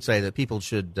 So you would say that people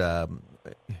should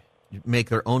make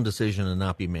their own decision and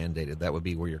not be mandated. That would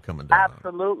be where you're coming down.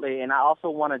 Absolutely. And I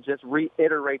also want to just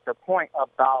reiterate the point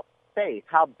about faith.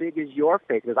 How big is your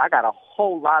faith? Because I got a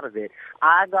whole lot of it.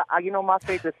 My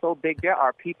faith is so big. There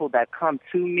are people that come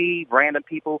to me, random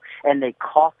people, and they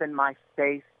cough in my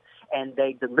face, and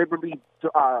they deliberately,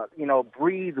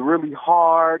 breathe really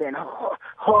hard and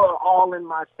all in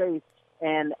my face.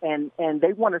 And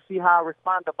they want to see how I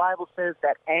respond. The Bible says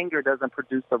that anger doesn't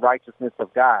produce the righteousness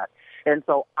of God. And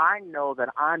so I know that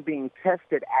I'm being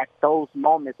tested at those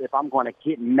moments if I'm going to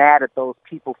get mad at those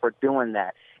people for doing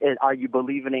that. Are you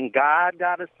believing in God,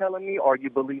 God is telling me, or are you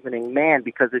believing in man?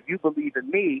 Because if you believe in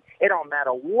me, it don't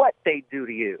matter what they do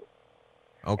to you.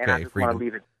 Okay, and I just Freedom. Want to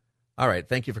leave it. All right,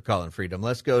 thank you for calling, Freedom.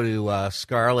 Let's go to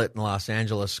Scarlett in Los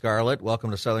Angeles. Scarlett,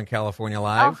 welcome to Southern California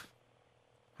Live.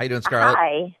 How you doing,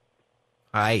 Scarlett?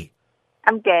 Hi.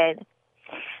 I'm good.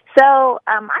 So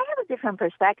I have a different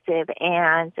perspective,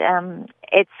 and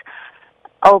it's,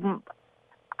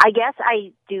 I guess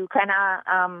I do kind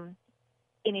of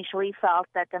initially felt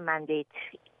that the mandate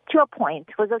to a point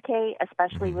was okay,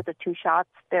 especially with the 2 shots.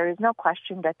 There is no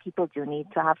question that people do need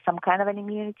to have some kind of an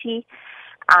immunity.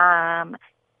 And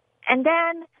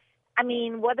then, I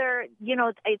mean, whether,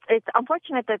 it's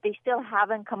unfortunate that they still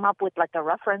haven't come up with like a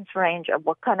reference range of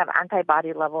what kind of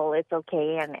antibody level is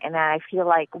okay. And I feel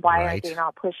like, why are they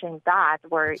not pushing that?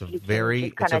 Where it's a very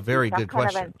good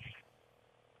question.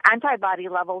 Antibody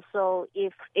level. So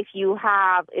if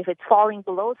it's falling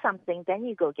below something, then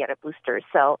you go get a booster.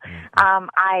 So,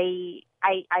 I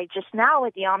just now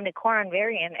with the Omicron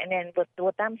variant, and then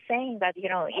with them saying that,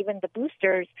 even the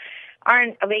boosters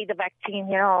aren't evade the vaccine,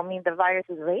 the virus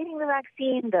is evading the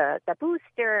vaccine, the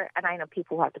booster, and I know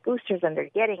people who have the boosters and they're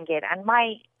getting it. And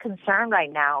my concern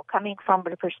right now, coming from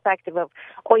the perspective of,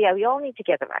 we all need to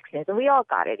get the vaccines, and we all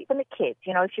got it, even the kids.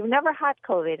 If you've never had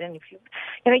COVID, and if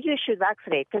you should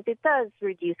vaccinate, because it does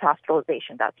reduce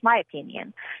hospitalization. That's my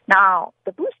opinion. Now,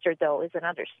 the booster, though, is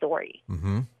another story.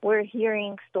 Mm-hmm. We're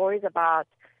hearing stories about,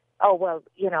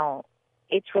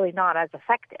 it's really not as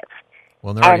effective.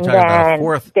 Well, they're already talking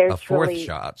about a fourth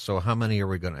shot, so how many are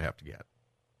we going to have to get?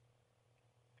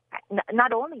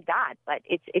 Not only that, but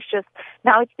it's just,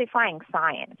 now it's defying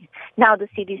science. Now the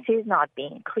CDC is not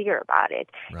being clear about it.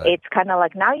 Right. It's kind of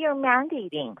like, now you're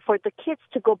mandating for the kids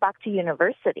to go back to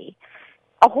university.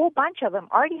 A whole bunch of them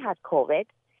already had COVID.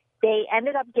 They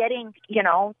ended up getting,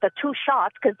 the 2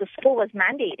 shots because the school was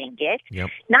mandating it. Yep.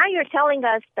 Now you're telling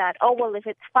us that, if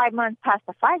it's 5 months past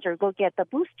the Pfizer, go get the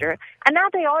booster. And now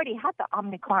they already had the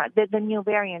Omicron, the new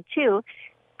variant too.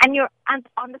 And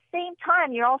on the same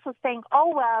time, you're also saying,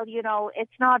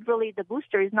 it's not really, the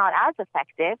booster is not as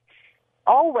effective.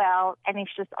 oh, well, and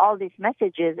it's just all these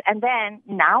messages. And then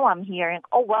now I'm hearing,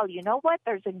 oh, well, you know what?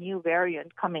 There's a new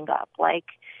variant coming up. Like,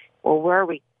 well, where are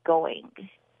we going?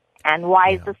 And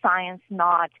why is the science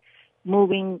not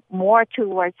moving more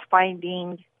towards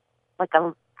finding like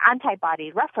an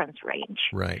antibody reference range?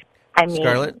 Right. I mean,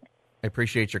 Scarlett, I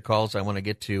appreciate your calls. I want to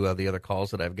get to the other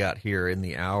calls that I've got here in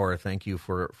the hour. Thank you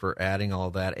for adding all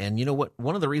that. And you know what?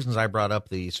 One of the reasons I brought up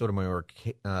the Sotomayor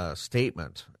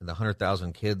statement, the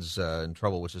 100,000 kids in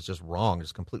trouble, which is just wrong,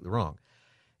 is completely wrong,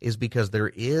 is because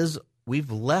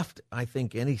we've left, I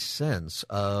think, any sense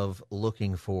of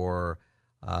looking for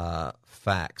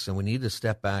facts, and we need to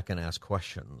step back and ask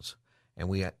questions.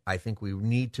 And I think we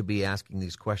need to be asking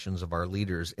these questions of our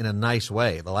leaders in a nice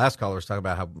way. The last caller was talking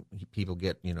about how people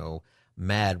get,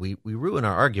 mad. We ruin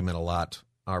our argument a lot,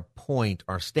 our point,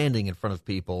 our standing in front of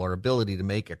people, our ability to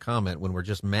make a comment when we're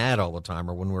just mad all the time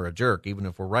or when we're a jerk, even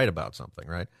if we're right about something,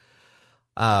 right?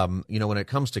 When it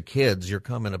comes to kids, your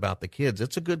comment about the kids,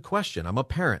 it's a good question. I'm a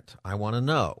parent. I want to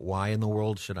know, why in the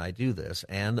world should I do this?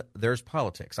 And there's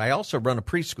politics. I also run a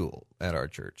preschool at our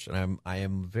church, and I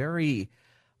am very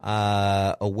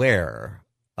aware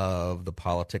of the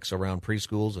politics around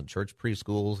preschools and church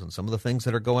preschools and some of the things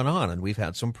that are going on. And we've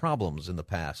had some problems in the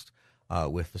past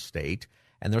with the state,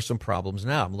 and there's some problems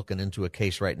now. I'm looking into a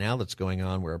case right now that's going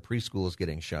on where a preschool is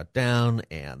getting shut down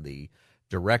and the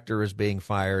director is being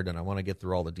fired, and I want to get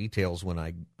through all the details when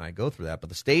I go through that, but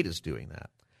the state is doing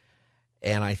that.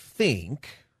 And I think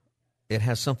it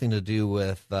has something to do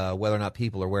with whether or not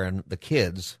people are wearing, the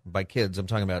kids, by kids, I'm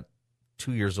talking about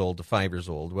 2 years old to 5 years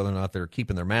old, whether or not they're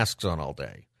keeping their masks on all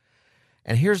day.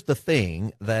 And here's the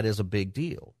thing that is a big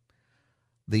deal.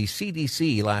 The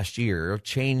CDC last year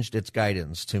changed its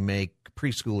guidance to make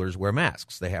preschoolers wear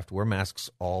masks. They have to wear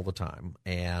masks all the time,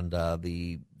 and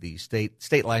the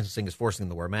state licensing is forcing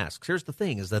them to wear masks. Here's the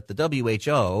thing, is that the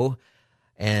WHO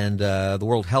and the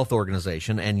World Health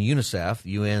Organization and UNICEF,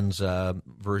 UN's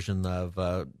version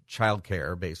of child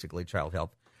care, basically child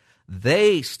health,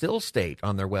 they still state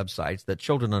on their websites that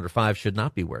children under 5 should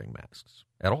not be wearing masks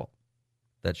at all,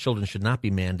 that children should not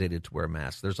be mandated to wear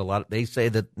masks. They say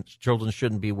that children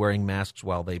shouldn't be wearing masks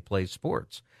while they play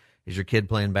sports. Is your kid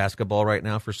playing basketball right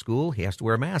now for school? He has to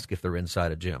wear a mask if they're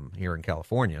inside a gym here in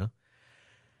California.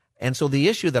 And so the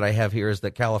issue that I have here is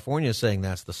that California is saying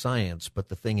that's the science, but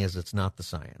the thing is, it's not the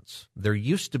science. There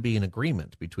used to be an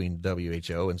agreement between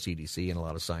WHO and CDC and a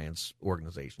lot of science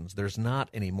organizations. There's not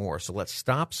anymore. So let's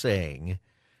stop saying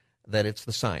that it's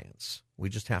the science. We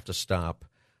just have to stop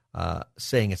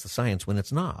saying it's the science when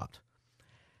it's not.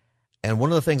 And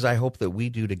one of the things I hope that we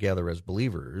do together as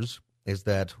believers is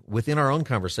that within our own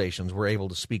conversations, we're able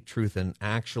to speak truth and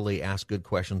actually ask good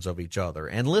questions of each other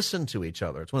and listen to each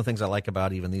other. It's one of the things I like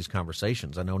about even these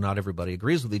conversations. I know not everybody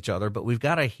agrees with each other, but we've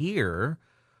got to hear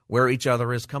where each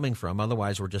other is coming from.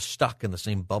 Otherwise, we're just stuck in the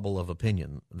same bubble of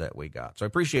opinion that we got. So I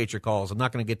appreciate your calls. I'm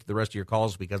not going to get to the rest of your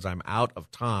calls because I'm out of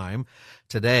time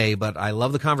today, but I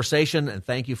love the conversation, and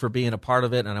thank you for being a part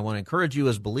of it. And I want to encourage you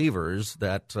as believers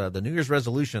that the New Year's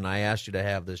resolution I asked you to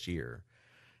have this year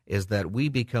is that we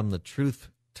become the truth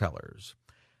tellers.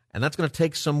 And that's going to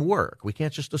take some work. We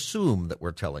can't just assume that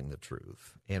we're telling the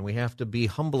truth. And we have to be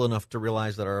humble enough to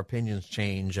realize that our opinions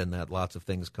change and that lots of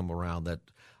things come around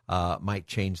that might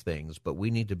change things. But we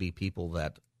need to be people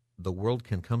that the world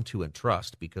can come to and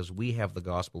trust, because we have the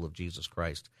gospel of Jesus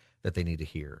Christ that they need to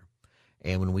hear.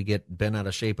 And when we get bent out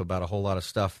of shape about a whole lot of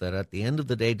stuff that at the end of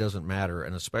the day doesn't matter,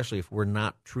 and especially if we're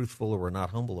not truthful or we're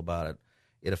not humble about it,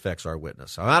 it affects our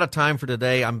witness. I'm out of time for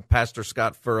today. I'm Pastor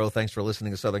Scott Furrow. Thanks for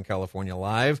listening to Southern California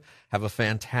Live. Have a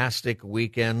fantastic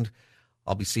weekend.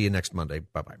 I'll be seeing you next Monday.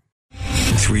 Bye-bye.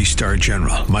 3-star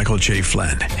General Michael J.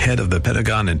 Flynn, head of the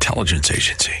Pentagon Intelligence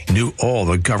Agency, knew all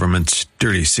the government's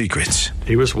dirty secrets.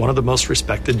 He was one of the most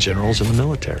respected generals in the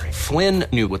military. Flynn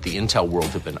knew what the intel world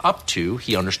had been up to.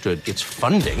 He understood its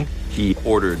funding. He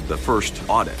ordered the first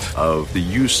audit of the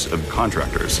use of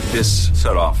contractors. This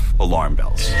set off alarm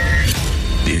bells.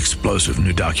 The explosive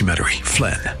new documentary,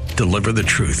 Flynn, Deliver the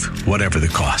Truth, Whatever the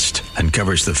Cost,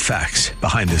 uncovers the facts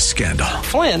behind this scandal.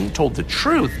 Flynn told the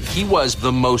truth. He was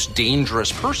the most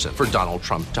dangerous person for Donald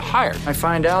Trump to hire. I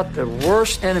find out the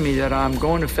worst enemy that I'm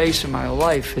going to face in my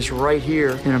life is right here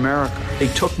in America. They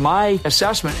took my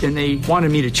assessment and they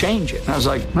wanted me to change it. And I was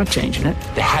like, I'm not changing it.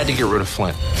 They had to get rid of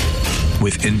Flynn.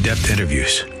 With in-depth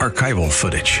interviews, archival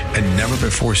footage, and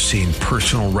never-before-seen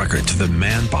personal records of the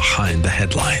man behind the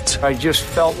headlines. I just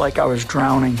felt like I was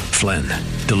drowning. Flynn,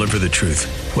 Deliver the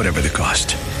Truth, Whatever the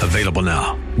Cost. Available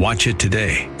now. Watch it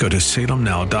today. Go to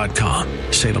salemnow.com.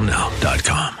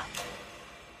 salemnow.com.